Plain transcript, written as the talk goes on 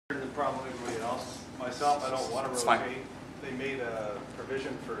Probably everybody else. Myself, I don't want to It's rotate. fine. They made a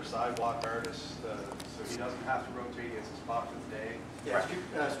provision for sidewalk artists, so he doesn't have to rotate. He has a spot for the day.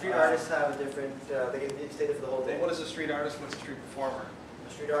 Yeah, street artists have a different, they can stay there for the whole day. What is a street artist? What's a street performer?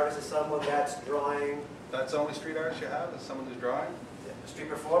 A street artist is someone that's drawing. That's the only street artist you have? Is someone who's drawing? Yeah. A street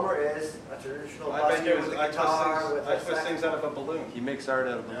performer is a traditional I bet busker you with a guitar, with I a twist things out of a balloon. He makes art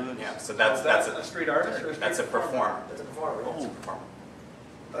out of balloons. Yeah, so Is that's that a street artist or a street that's a performer. That's a performer. That's a Yeah. performer.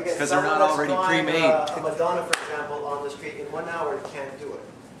 Again, 'Cause they're someone not that's already drawing, pre-made. A Madonna, for example, on the street in 1 hour can't do it.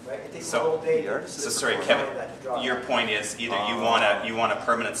 Right? It takes So, the whole day. the artist So sorry, Kevin. Your point is either you want a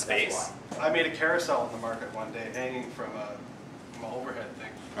permanent space. I made a carousel in the market one day, hanging from an overhead thing.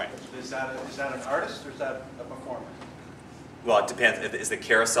 Right. Is that an artist or is that a performer? Well, it depends. Is the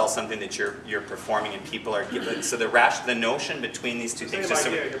carousel something that you're performing and people are given? So the notion between these two things. Same Just so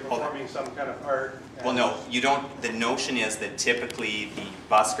idea. You're performing some kind of art. Well, no, you don't. The notion is that typically the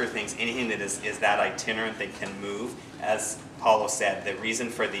busker things, anything that is that itinerant that can move, as Paulo said, the reason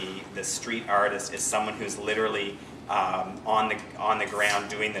for the street artist is someone who's literally on the ground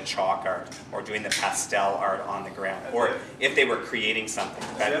doing the chalk art or doing the pastel art on the ground, or if they were creating something.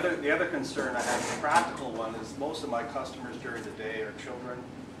 The other concern I have, the practical one, is most of my customers during the day are children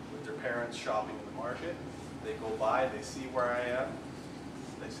with their parents shopping in the market. They go by, they see where I am,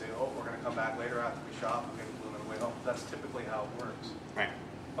 they say, oh, we're going to come back later after we shop, we're going to bloom on the way home. That's typically how it works. Right.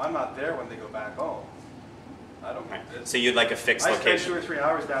 If I'm not there when they go back home, I don't Right. get it. So you'd like a fixed I spend location. 2 or 3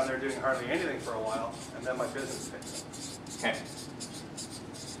 hours down there doing hardly anything for a while, and then my business picks up. Okay.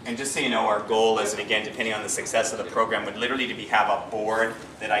 And just so you know, our goal is, and again, depending on the success of the program, would literally to have a board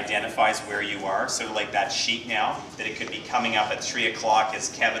that identifies where you are, sort of like that sheet now, that it could be coming up at 3 o'clock as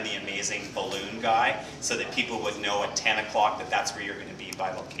Kevin the amazing balloon guy, so that people would know at 10 o'clock that that's where you're going to be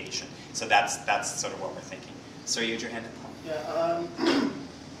by location. So that's sort of what we're thinking. So you had your hand up, Paul? Yeah,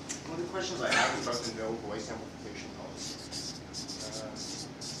 one of the questions I have is about the no voice amplification policy.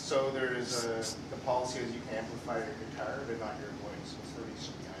 So there's the policy is you can amplify your guitar, but not your voice. What's the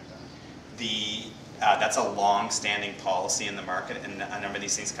reason behind that? That's a long-standing policy in the market, and a number of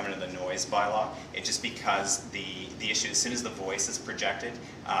these things come into the noise bylaw. It's just because the issue, as soon as the voice is projected,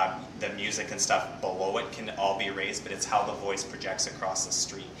 the music and stuff below it can all be raised, but it's how the voice projects across the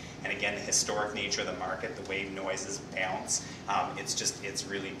street. And again, the historic nature of the market, the way noises bounce, it's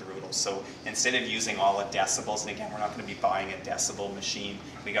really brutal. So instead of using all the decibels, and again, we're not going to be buying a decibel machine.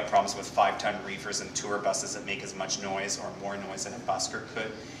 We got problems with 5-ton reefers and tour buses that make as much noise or more noise than a busker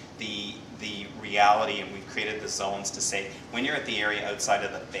could. The reality, and we've created the zones to say, when you're at the area outside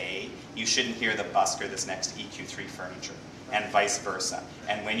of the bay, you shouldn't hear the busker that's next to EQ3 furniture, and vice versa.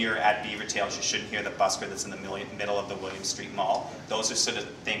 And when you're at Beaver Tails, you shouldn't hear the busker that's in the middle of the William Street Mall. Those are sort of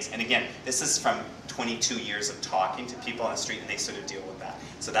things, and again, this is from 22 years of talking to people on the street, and they sort of deal with that.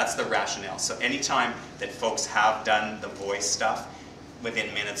 So that's the rationale. So anytime that folks have done the voice stuff,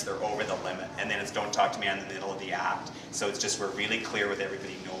 within minutes they're over the limit, and then it's don't talk to me in the middle of the act. So it's just we're really clear with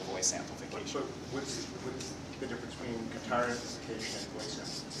everybody, no voice amplification. But what's the difference between guitar amplification and voice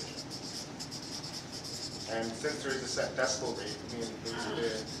amplification? And since there is a set decibel rate, I mean,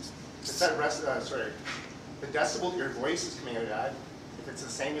 the decibel your voice is coming out at, if it's the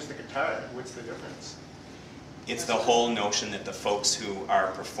same as the guitar, what's the difference? It's the whole notion that the folks who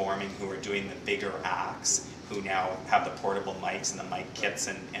are performing, who are doing the bigger acts, who now have the portable mics and the mic kits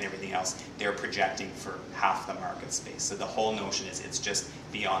and everything else, they're projecting for half the market space. So the whole notion is it's just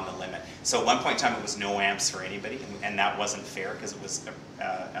beyond the limit. So at one point in time it was no amps for anybody, and that wasn't fair because it was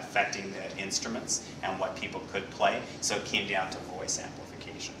affecting the instruments and what people could play. So it came down to voice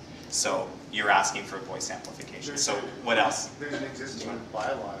amplification. So you're asking for voice amplification. So what else? There's an existing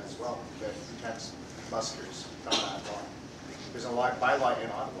bylaw as well that protects buskers from that law. There's a bylaw in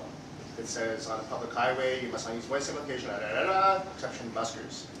Ottawa. It says on a public highway you must not use voice amplification, exception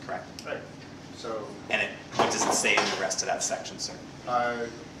buskers. Correct. Right. So. And what does it say in the rest of that section, sir?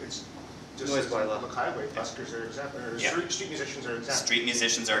 It's just Noise as bylaw. public highway buskers are exempt, or Yeah. street musicians are exempt. Street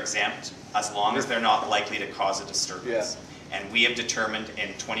musicians are exempt as long as they're not likely to cause a disturbance. Yeah. And we have determined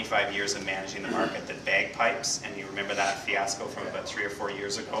in 25 years of managing the market that bagpipes, and you remember that fiasco from about 3 or 4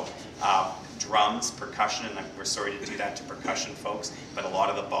 years ago, drums, percussion, and we're sorry to do that to percussion folks, but a lot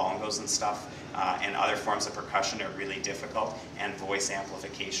of the bongos and stuff and other forms of percussion are really difficult, and voice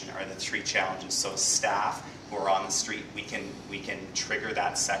amplification are the 3 challenges. So staff who are on the street, we can trigger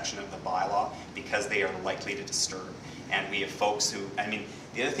that section of the bylaw because they are likely to disturb. And we have folks who, I mean,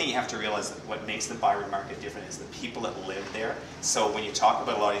 the other thing you have to realize that what makes the Byron market different is the people that live there. So when you talk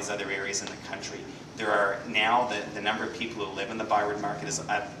about a lot of these other areas in the country, there are now the number of people who live in the Byron market is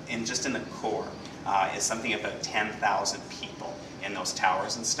just in the core is something about 10,000 people. in those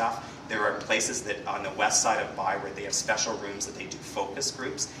towers and stuff. There are places that on the west side of Bay where they have special rooms that they do focus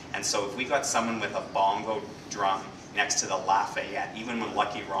groups. And so if we got someone with a bongo drum next to the Lafayette, even when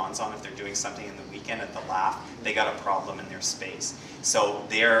Lucky Ron's on, if they're doing something in the weekend at the Laff, they got a problem in their space. So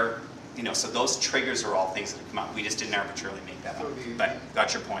they're, you know, so those triggers are all things that have come up. We just didn't arbitrarily make that up. But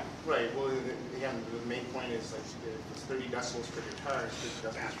got your point. Right, well, again, the main point is like, if it's 30 decibels for guitar, it's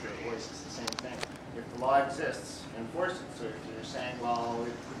 30 decibels for your voice, it's the same thing. If the law exists, enforce it. So if you're saying, well,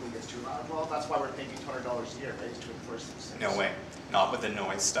 it quickly gets too loud, well, that's why we're thinking $200 a year, right, to enforce these things. No way. Not with the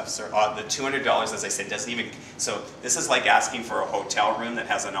noise stuff, sir. The $200, as I said, doesn't even, so this is like asking for a hotel room that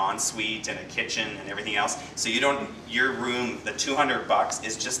has an ensuite and a kitchen and everything else. So you don't, your room, the $200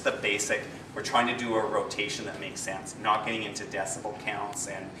 is just the basic. We're trying to do a rotation that makes sense, not getting into decibel counts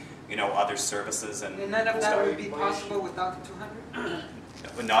and, you know, other services and none of that stuff. would be possible without the 200?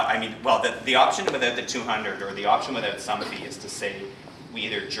 But not, I mean, well, the option without the 200 or the option without some fee is to say we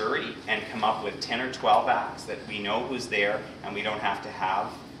either jury and come up with 10 or 12 acts that we know who's there and we don't have to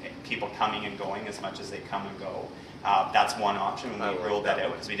have people coming and going as much as they come and go. That's one option, and we ruled that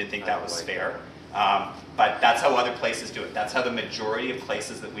out because we didn't think that was fair. But that's how other places do it. That's how the majority of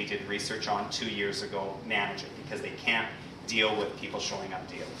places that we did research on 2 years ago manage it, because they can't deal with people showing up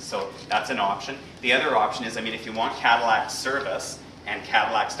daily. So that's an option. The other option is, I mean, if you want Cadillac service and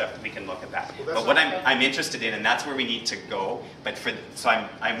Cadillac stuff, we can look at that. Well, but what I'm interested in, and that's where we need to go, but so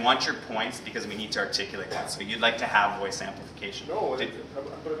I want your points because we need to articulate that. So you'd like to have voice amplification. No,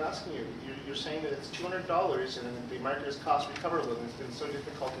 but I'm asking you, you're saying that it's $200 and then the market is cost recoverable and it's been so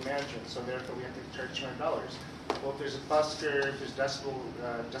difficult to manage it, so therefore we have to charge $200. Well, if there's a busker, if there's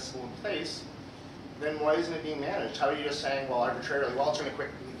decibel in place, then why isn't it being managed? How are you just saying, well, arbitrarily, well, it's going to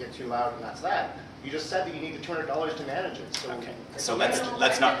quickly get too loud and that's that? You just said that you need the $200 to manage it. So okay. So let's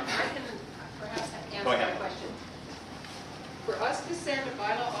not. I can perhaps answer Go ahead. that question. For us to send a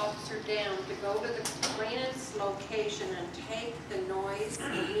bylaw officer down to go to the complainant's location and take the noise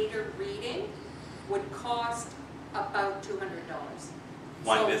meter reading would cost about $200.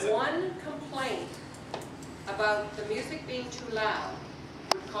 One visit. So one complaint about the music being too loud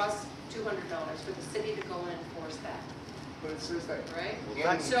would cost $200 for the city to go and enforce that. But it says that, right? Well,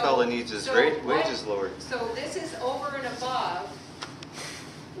 that fella needs his wages lowered. So this is over and above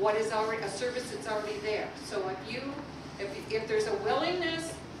what is already, a service that's already there. So if there's a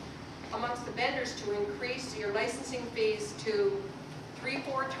willingness amongst the vendors to increase your licensing fees to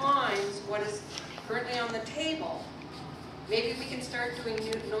 3-4 times what is currently on the table, maybe we can start doing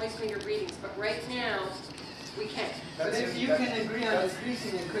new noise meter readings, but right now, we can't. But if you can agree on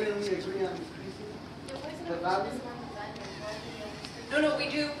increasing it, couldn't we agree on decreasing the value? No,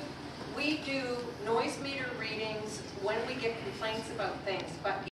 we do noise meter readings when we get complaints about things, but